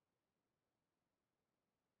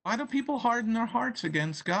 Why do people harden their hearts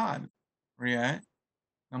against God? Riet,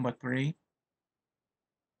 number 3.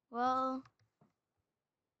 Well,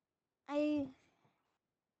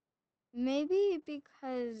 maybe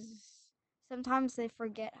because sometimes they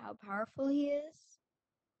forget how powerful he is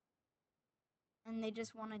and they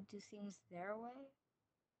just want to do things their way.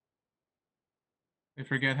 They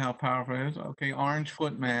forget how powerful it is. Okay, Orange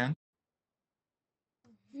Foot Man.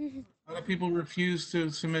 Why do people refuse to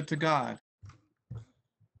submit to God?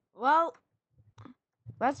 Well,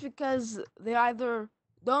 that's because they either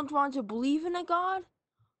don't want to believe in a God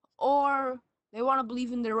or they want to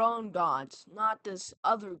believe in their own gods, not this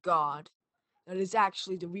other God that is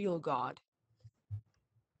actually the real God.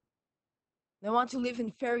 They want to live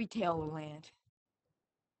in fairy tale land.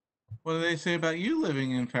 What do they say about you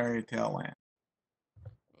living in fairy tale land?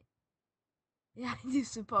 Yeah, I do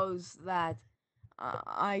suppose that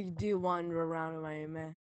I do wander around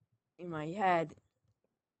in my head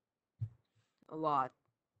a lot.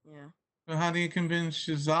 Yeah. So how do you convince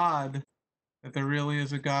Shazad that there really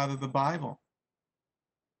is a God of the Bible?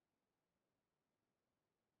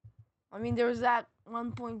 I mean, there was that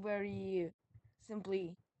one point where he's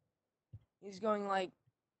going like,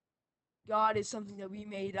 God is something that we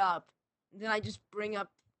made up. And then I just bring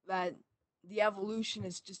up that the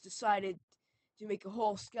evolutionists just decided to make a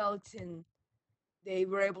whole skeleton. They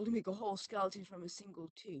were able to make a whole skeleton from a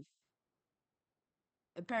single tooth.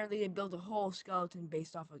 Apparently, they built a whole skeleton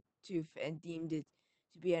based off a tooth and deemed it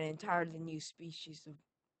to be an entirely new species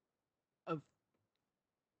of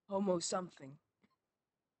Homo something.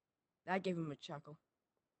 That gave him a chuckle.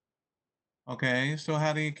 Okay, so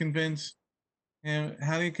how do you convince him?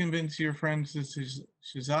 How do you convince your friend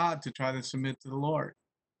Shazad to try to submit to the Lord?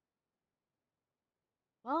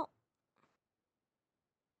 Well,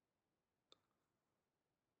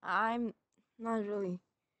 I'm not really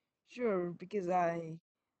sure because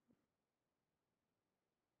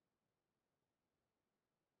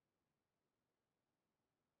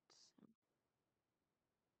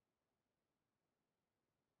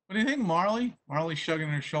What do you think, Marley? Marley's shrugging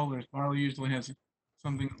her shoulders. Marley usually has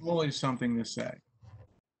always something to say.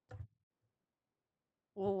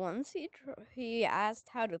 Well, once he asked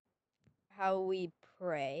how we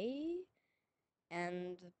pray,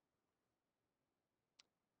 and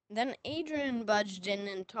then Adrian budged in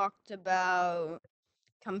and talked about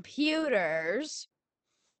computers,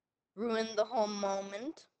 ruined the whole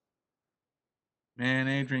moment. Man,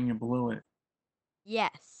 Adrian, you blew it.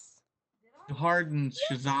 Yes. You hardened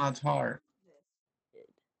Shazad's heart.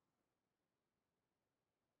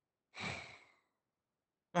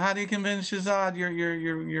 So how do you convince Shazad, your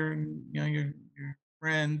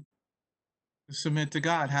friend, to submit to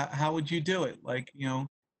God? How would you do it? Like,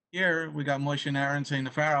 here we got Moshe and Aaron saying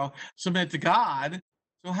to Pharaoh, submit to God.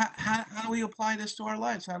 So how do we apply this to our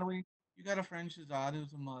lives? How do we? You got a friend Shazad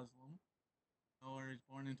who's a Muslim, or he's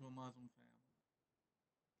born into a Muslim family,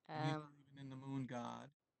 and he's believing in the moon God.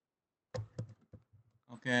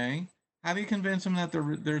 Okay, how do you convince him that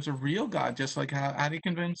there's a real God? Just like how do you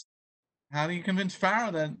convince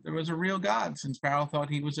Pharaoh that there was a real God, since Pharaoh thought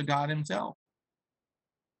he was a God himself?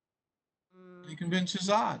 How do you convince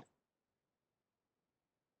Shazad?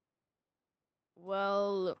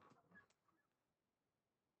 Well,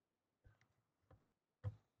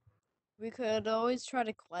 we could always try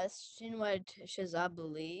to question what Shazad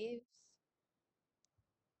believes.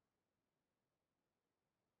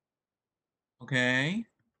 Okay.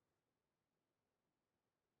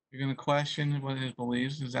 You're going to question what his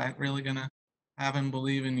beliefs. Is that really going to have him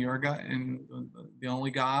believe in your God, in the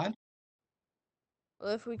only God?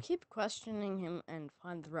 Well, if we keep questioning him and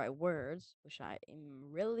find the right words, which I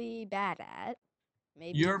am really bad at,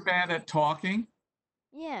 maybe. You're bad at talking?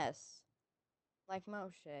 Yes. Like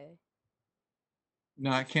Moshe.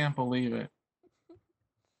 No, I can't believe it.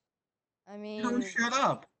 I You don't mean, shut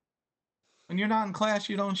up. When you're not in class,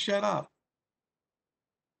 you don't shut up.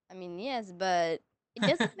 yes, but it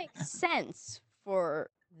doesn't make sense for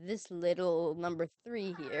this little number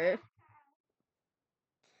 3 here.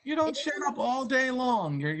 You don't shut up all day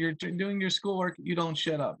long. You're doing your schoolwork. You don't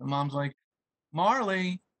shut up. And mom's like,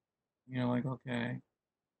 Marley. And you're like, okay.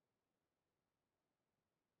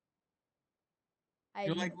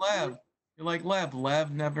 You're like Lev. You're like Lev.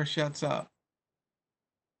 Lev never shuts up.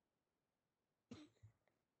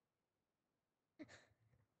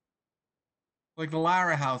 Like the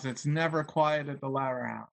Lara house. It's never quiet at the Lara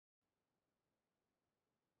house.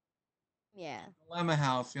 Yeah. The Lemma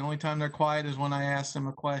house. The only time they're quiet is when I ask them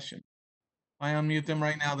a question. If I unmute them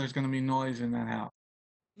right now, there's going to be noise in that house.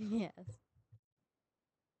 Yes.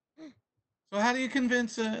 So how do you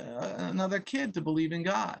convince another kid to believe in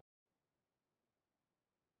God?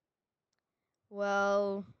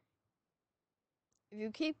 Well, if you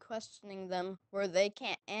keep questioning them where they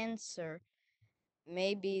can't answer,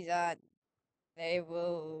 maybe that they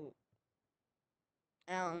will,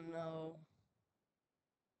 I don't know,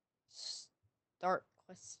 start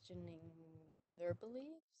questioning their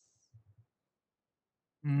beliefs.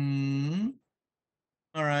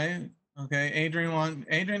 All right. Okay. Adrian,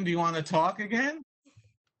 do you want to talk again?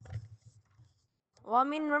 well,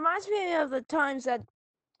 reminds me of the times that,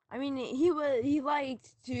 he liked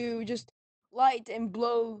to just light and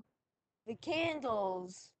blow the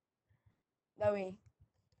candles that we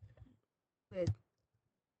did.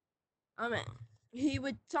 He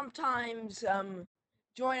would sometimes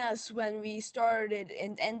join us when we started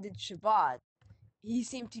and ended Shabbat. He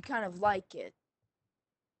seemed to kind of like it.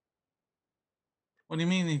 What do you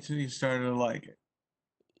mean he started to like it?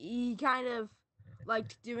 He kind of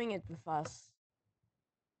liked doing it with us.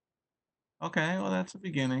 Okay. Well, that's a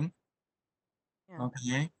beginning. Yeah.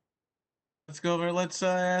 Okay. Let's go over. Let's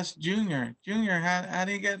ask Junior. Junior, how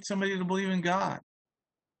do you get somebody to believe in God?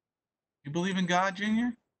 You believe in God,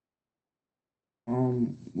 Junior?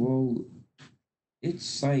 Well,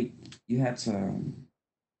 it's like you have to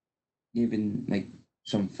give in like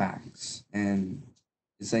some facts, and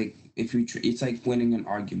it's like if it's like winning an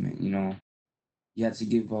argument, you have to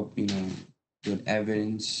give up, good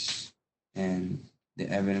evidence, and the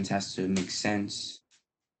evidence has to make sense.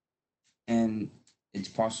 And it's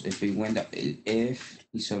possible if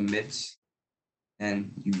he submits,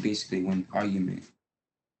 then you basically win the argument.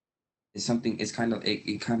 It's something. It's kind of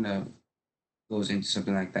it kind of goes into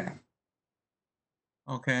something like that.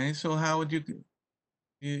 Okay, so how would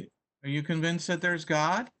are you convinced that there's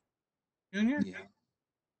God, Junior? Yeah.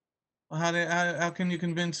 Well, how can you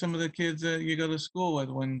convince some of the kids that you go to school with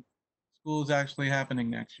when school is actually happening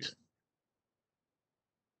next year?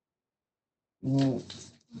 Well,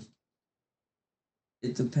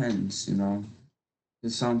 it depends,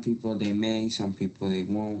 There's some people they may, some people they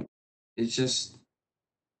won't. It's just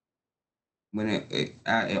when it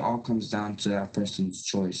all comes down to that person's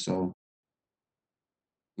choice. So,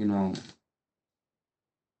 you know,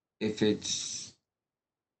 if it's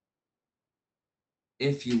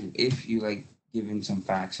if you like giving some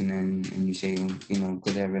facts and you say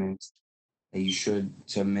good evidence that you should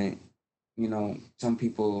submit, some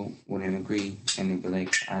people wouldn't agree and they'd be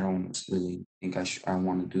like, I don't really think I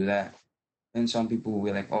want to do that. And some people will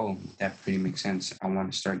be like, oh, that pretty makes sense. I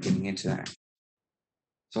want to start getting into that.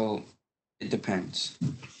 So it depends.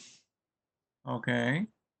 Okay.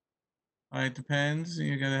 It depends.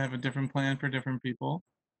 You got to have a different plan for different people.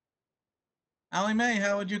 Allie Mae,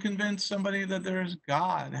 how would you convince somebody that there's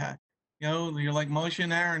God? You're like Moshe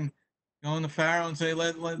and Aaron going to Pharaoh and say,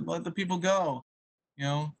 let the people go.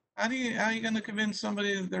 How are you going to convince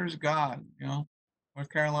somebody that there's God? North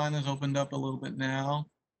Carolina's opened up a little bit now.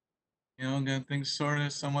 Got things sort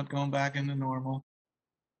of somewhat going back into normal.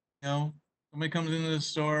 Somebody comes into the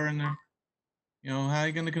store and they're, how are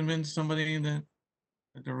you going to convince somebody that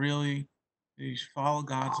you should follow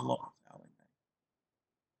God's laws, Allie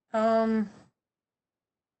Mae?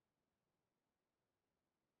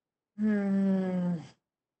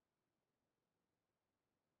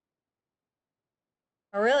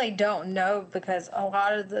 I really don't know because a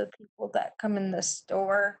lot of the people that come in the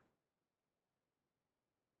store,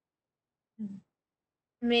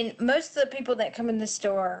 I mean, most of the people that come in the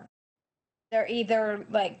store, they're either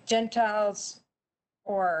like Gentiles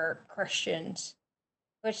or Christians,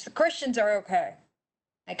 which the Christians are okay.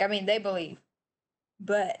 Like, I mean, they believe.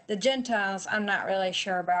 But the Gentiles, I'm not really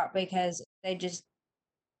sure about because I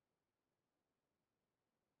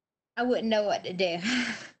wouldn't know what to do.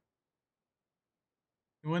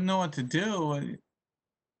 You wouldn't know what to do.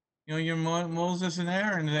 You're Moses and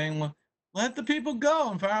Aaron saying, let the people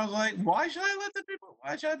go. And Pharaoh's like, why should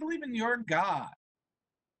I believe in your God?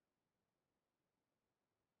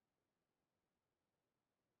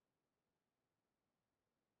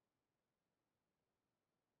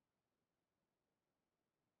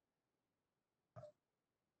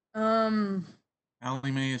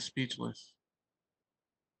 Allie Mae is speechless.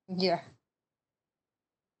 Yeah.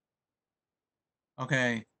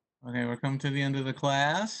 Okay, we're coming to the end of the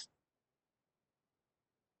class.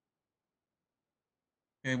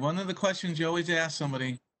 Okay, one of the questions you always ask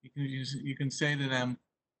somebody, you can say to them,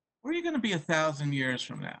 where are you going to be 1,000 years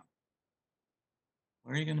from now?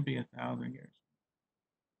 Where are you going to be 1,000 years?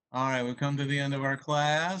 All right, we've come to the end of our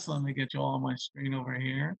class. Let me get you all on my screen over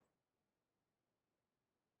here.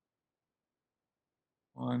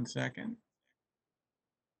 1 second.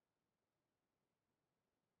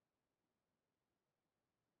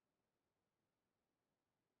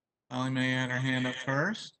 Allie Mae had her hand up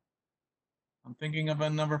first. I'm thinking of a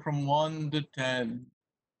number from 1 to 10.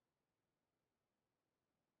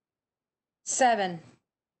 7.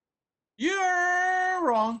 You're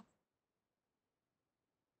wrong.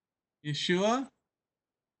 Yeshua?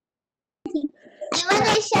 I want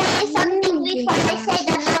to say something before I say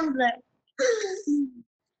the number.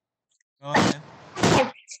 Go ahead.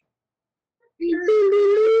 It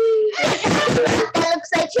looks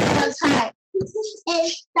like Charles Hart.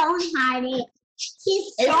 It's Stone Hearted.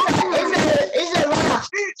 It's a rock.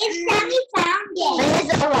 It's Sammy found it.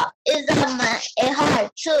 It's a rock. It's a heart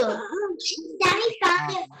too. Sammy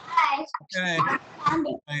found it first. Okay. Found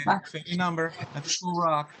it. Say your number. That's a cool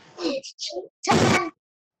rock. 10.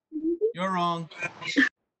 You're wrong.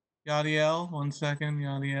 Yadiel, 1 second,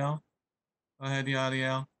 Yadiel. Go ahead,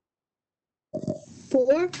 Yadiel.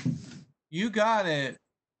 4. You got it.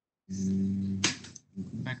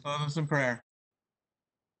 I close us in prayer.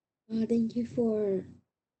 Thank you for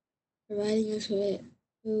providing us with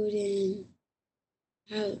food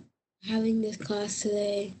and having this class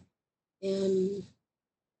today and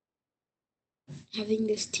having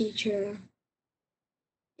this teacher.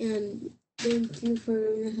 And thank you for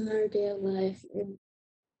giving us another day of life and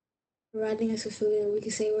providing us with food and we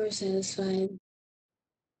can say we're satisfied.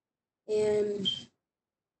 And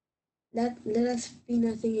Let us be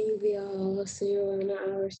nothing and you be all, so you are not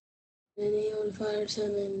ours. In the name of the Father,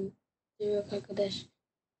 Son, and the Kodesh.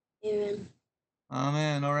 Amen.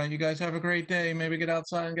 Amen. All right, you guys have a great day. Maybe get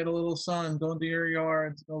outside and get a little sun. Go into your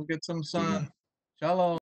yards. Go get some sun. Shalom.